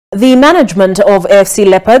The management of AFC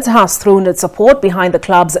Leopards has thrown its support behind the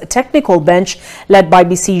club's technical bench led by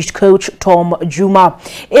besieged coach Juma.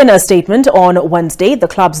 In a statement on Wednesday, the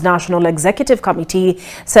club's National Executive Committee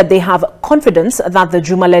said they have confidence that the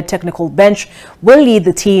Juma-led technical bench will lead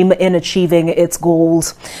the team in achieving its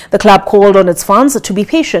goals. The club called on its fans to be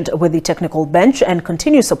patient with the technical bench and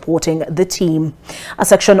continue supporting the team. A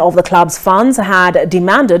section of the club's fans had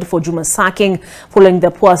demanded for Juma's sacking following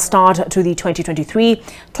the poor start to the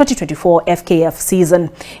 2023-2024 FKF season.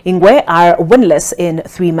 Ingwe are winless in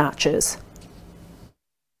 3 matches.